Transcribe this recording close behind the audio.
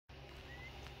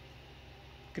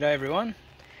G'day everyone.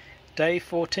 Day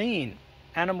 14,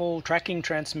 animal tracking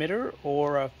transmitter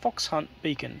or a fox hunt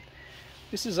beacon.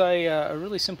 This is a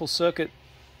really simple circuit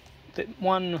that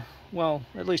one, well,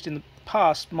 at least in the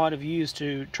past, might have used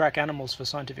to track animals for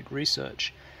scientific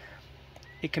research.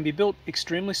 It can be built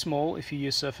extremely small if you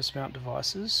use surface mount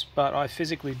devices, but I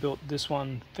physically built this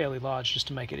one fairly large just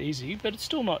to make it easy, but it's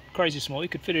still not crazy small. You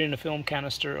could fit it in a film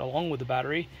canister along with the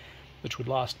battery, which would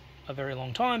last a very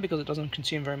long time because it doesn't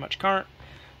consume very much current.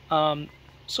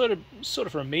 Sort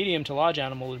of for a medium to large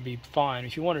animal it would be fine.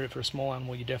 If you wanted it for a small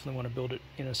animal, you definitely want to build it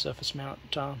in a surface mount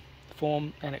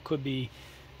form, and it could be,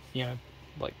 you know,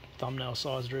 like thumbnail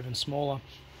sized or even smaller.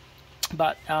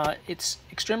 But it's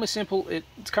extremely simple.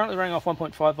 It's currently running off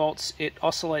 1.5 volts. It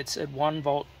oscillates at 1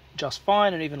 volt just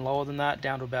fine, and even lower than that,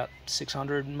 down to about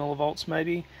 600 millivolts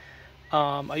maybe.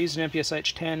 I used an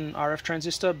MPSH10 RF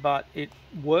transistor, but it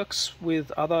works with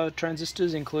other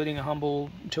transistors, including a humble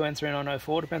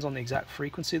 2N3904, depends on the exact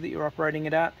frequency that you're operating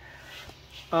it at.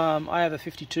 I have a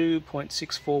 52.6417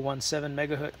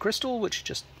 megahertz crystal, which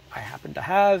just I happen to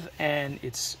have, and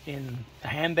it's in a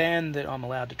ham band that I'm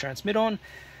allowed to transmit on.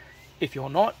 If you're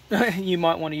not, you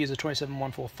might want to use a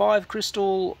 27145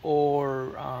 crystal,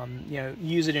 or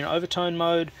use it in overtone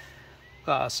mode.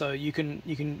 So you can.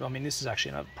 I mean, this is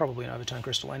actually probably an overtone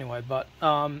crystal anyway. But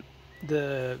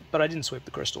but I didn't sweep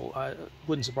the crystal. It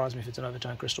wouldn't surprise me if it's an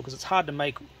overtone crystal, because it's hard to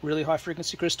make really high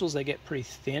frequency crystals. They get pretty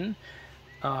thin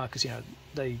because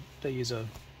they use a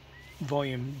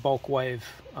volume bulk wave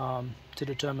to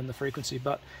determine the frequency.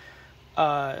 But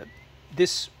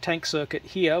this tank circuit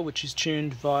here, which is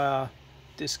tuned via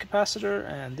this capacitor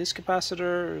and this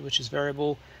capacitor, which is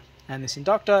variable, and this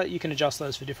inductor, you can adjust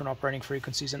those for different operating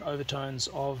frequencies and overtones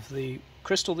of the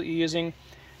crystal that you're using.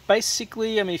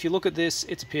 Basically, I mean, if you look at this,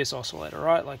 it's a Pierce oscillator,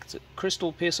 right? Like, it's a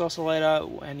crystal Pierce oscillator,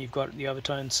 and you've got the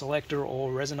overtone selector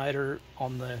or resonator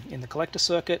in the collector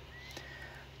circuit.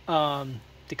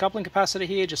 Decoupling capacitor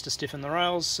here just to stiffen the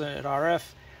rails at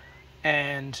RF,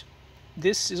 and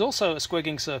this is also a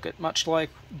squigging circuit, much like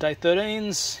day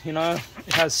 13's.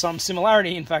 It has some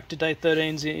similarity, in fact, to day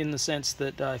 13's in the sense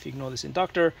that if you ignore this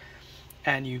inductor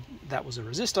and that was a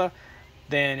resistor,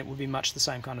 then it would be much the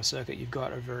same kind of circuit. You've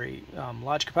got a very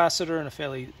large capacitor and a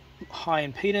fairly high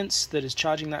impedance that is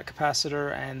charging that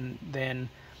capacitor, and then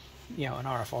an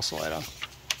RF oscillator.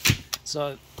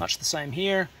 So much the same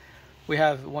here. We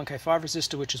have a 1K5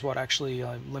 resistor, which is what actually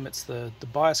limits the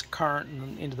bias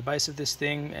current into the base of this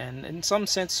thing, and in some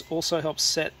sense also helps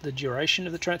set the duration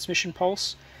of the transmission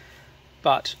pulse.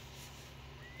 But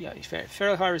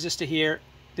fairly high resistor here.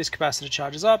 This capacitor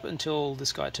charges up until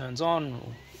this guy turns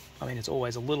on. I mean, it's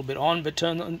always a little bit on, but it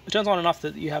turns on enough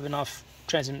that you have enough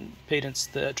transimpedance,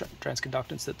 the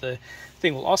transconductance, that the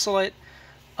thing will oscillate.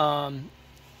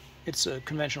 It's a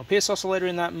conventional Pierce oscillator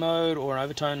in that mode, or an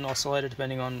overtone oscillator,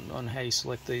 depending on how you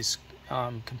select these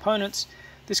components.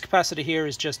 This capacitor here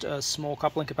is just a small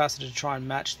coupling capacitor to try and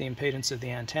match the impedance of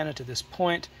the antenna to this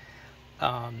point.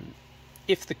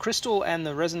 If the crystal and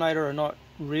the resonator are not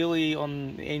really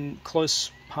in close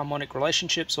harmonic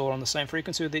relationships or on the same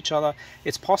frequency with each other,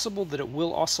 it's possible that it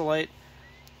will oscillate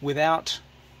without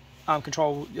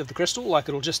control of the crystal. Like,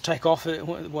 it'll just take off at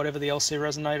whatever the LC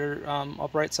resonator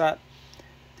operates at.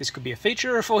 This could be a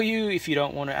feature for you if you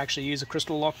don't want to actually use a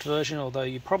crystal locked version, although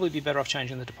you'd probably be better off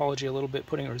changing the topology a little bit,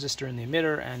 putting a resistor in the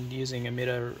emitter and using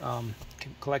emitter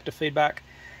collector feedback.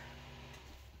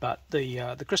 But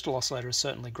the crystal oscillator is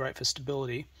certainly great for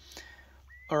stability.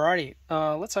 Alrighty,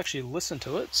 let's actually listen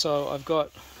to it. So I've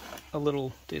got a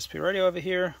little DSP radio over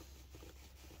here.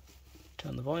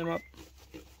 Turn the volume up.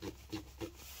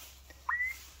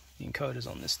 The encoder's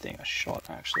on this thing I shot,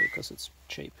 actually, because it's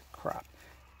cheap crap.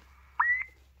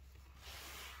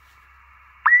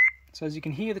 So as you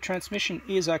can hear, the transmission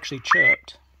is actually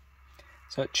chirped.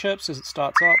 So it chirps as it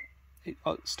starts up. It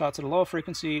starts at a lower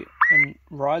frequency and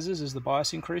rises as the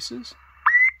bias increases.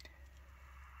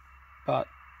 But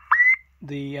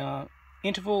the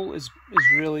interval is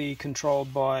really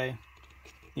controlled by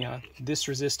this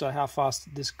resistor, how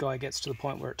fast this guy gets to the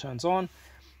point where it turns on,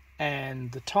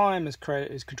 and the time is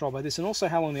controlled by this, and also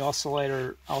how long the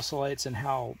oscillator oscillates and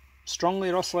how strongly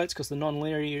it oscillates, because the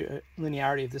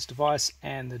non-linearity of this device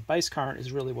and the base current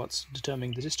is really what's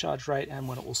determining the discharge rate and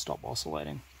when it will stop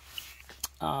oscillating.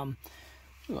 I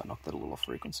knocked that a little off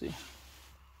frequency.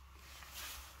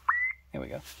 There we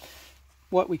go.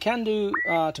 What we can do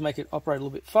to make it operate a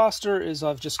little bit faster is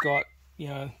I've just got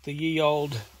the ye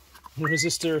old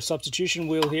resistor substitution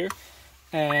wheel here,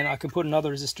 and I can put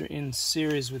another resistor in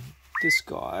series with this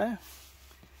guy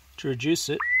to reduce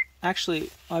it. Actually,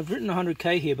 I've written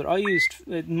 100K here, but I used,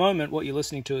 at the moment, what you're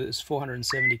listening to is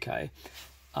 470K.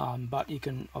 but you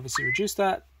can obviously reduce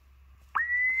that.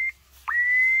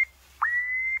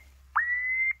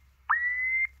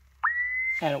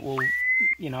 And it will,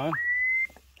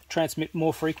 transmit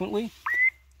more frequently.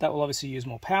 That will obviously use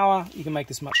more power. You can make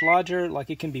this much larger, like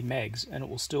it can be megs, and it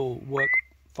will still work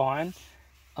fine.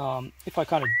 If I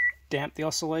kind of damp the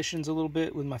oscillations a little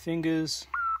bit with my fingers,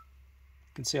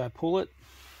 you can see I pull it,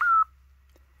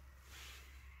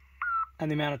 and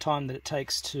the amount of time that it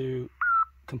takes to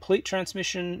complete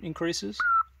transmission increases.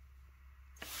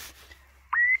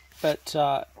 But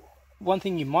one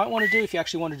thing you might want to do if you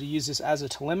actually wanted to use this as a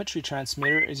telemetry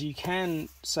transmitter is you can,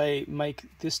 say, make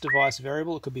this device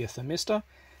variable. It could be a thermistor,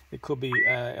 it could be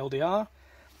a LDR,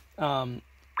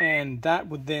 and that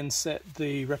would then set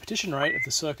the repetition rate of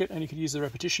the circuit, and you could use the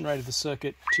repetition rate of the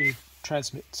circuit to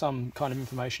transmit some kind of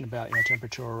information about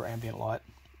temperature or ambient light.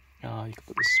 You could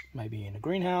put this maybe in a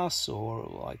greenhouse or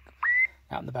like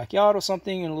out in the backyard or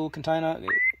something in a little container,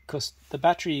 because the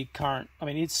battery current, I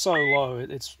mean, it's so low,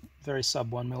 it's very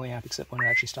sub 1 milliamp, except when it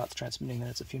actually starts transmitting, then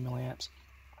it's a few milliamps.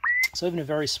 So even a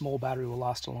very small battery will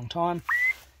last a long time.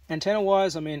 Antenna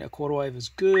wise, I mean, a quarter wave is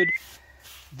good.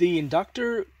 The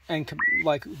inductor and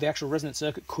like the actual resonant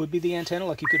circuit could be the antenna.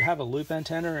 Like you could have a loop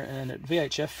antenna, and at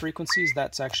VHF frequencies,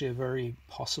 that's actually a very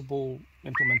possible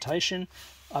implementation.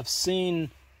 I've seen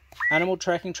animal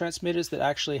tracking transmitters that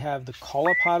actually have the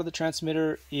collar part of the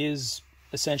transmitter is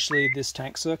essentially this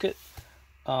tank circuit.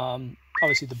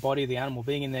 Obviously the body of the animal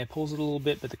being in there pulls it a little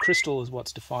bit, but the crystal is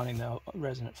what's defining the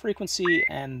resonant frequency,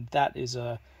 and that is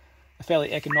a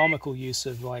fairly economical use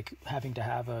of like having to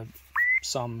have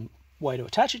some way to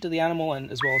attach it to the animal,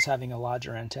 and as well as having a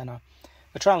larger antenna.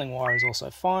 A trailing wire is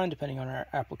also fine depending on our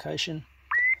application.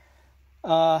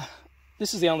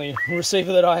 This is the only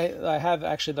receiver that I have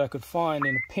actually that I could find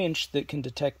in a pinch that can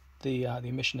detect the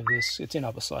emission of this. It's in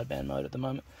upper sideband mode at the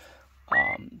moment.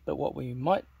 But what we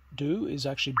might do is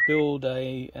actually build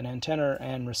an antenna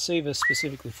and receiver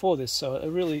specifically for this. So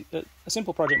a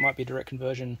simple project might be a direct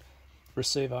conversion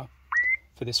receiver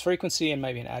for this frequency, and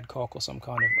maybe an ACoC or some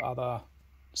kind of other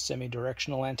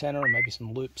semi-directional antenna, or maybe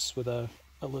some loops with a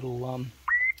little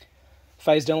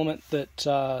phased element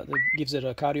that gives it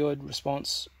a cardioid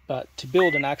response. But to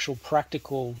build an actual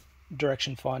practical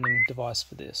direction finding device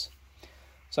for this.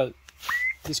 So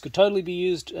this could totally be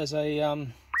used as a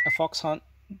fox hunt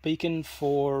beacon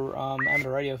for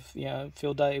amateur radio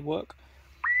field day work.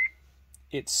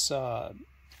 It's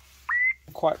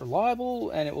quite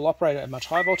reliable, and it will operate at much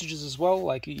higher voltages as well.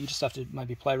 Like you just have to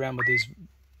maybe play around with these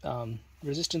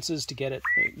resistances to get it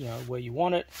where you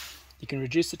want it. You can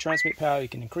reduce the transmit power, you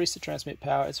can increase the transmit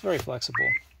power. It's very flexible,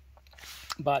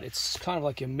 but it's kind of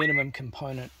like your minimum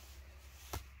component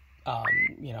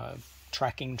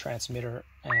tracking transmitter,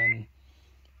 and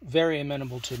very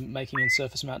amenable to making in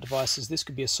surface mount devices. This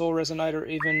could be a SAW resonator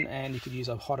even, and you could use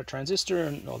a hotter transistor,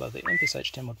 and although the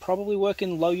MPSH10 would probably work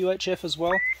in low UHF as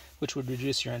well, which would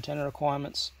reduce your antenna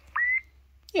requirements.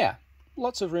 Yeah,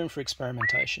 lots of room for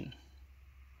experimentation.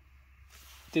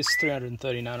 This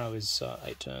 330 nano is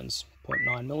 8 turns,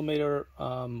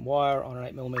 0.9mm wire on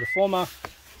an 8mm former,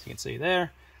 as you can see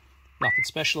there. Nothing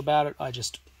special about it. I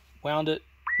just wound it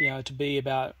to be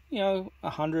about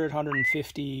 100,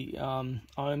 150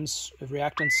 ohms of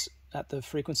reactance at the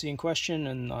frequency in question,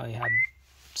 and I had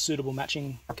suitable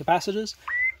matching capacitors.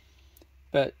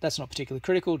 But that's not particularly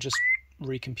critical, just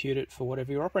recompute it for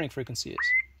whatever your operating frequency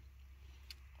is.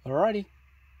 Alrighty.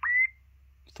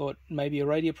 Thought maybe a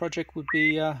radio project would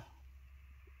be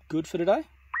good for today.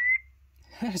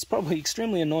 It's probably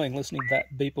extremely annoying listening to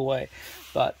that beep away,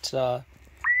 but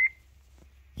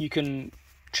you can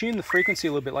tune the frequency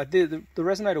a little bit. Like the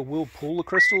resonator will pull the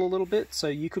crystal a little bit, so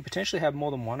you could potentially have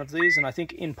more than one of these. And I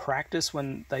think in practice,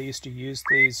 when they used to use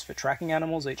these for tracking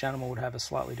animals, each animal would have a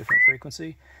slightly different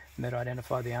frequency, and they'd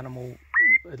identify the animal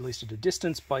at least at a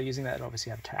distance by using that. They'd obviously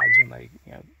have tags when they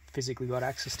physically got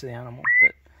access to the animal.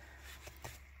 But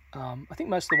I think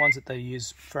most of the ones that they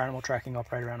use for animal tracking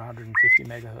operate around 150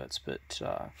 megahertz, but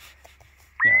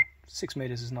 6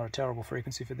 meters is not a terrible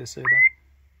frequency for this either.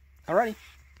 Alrighty,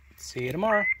 see you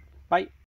tomorrow. Bye.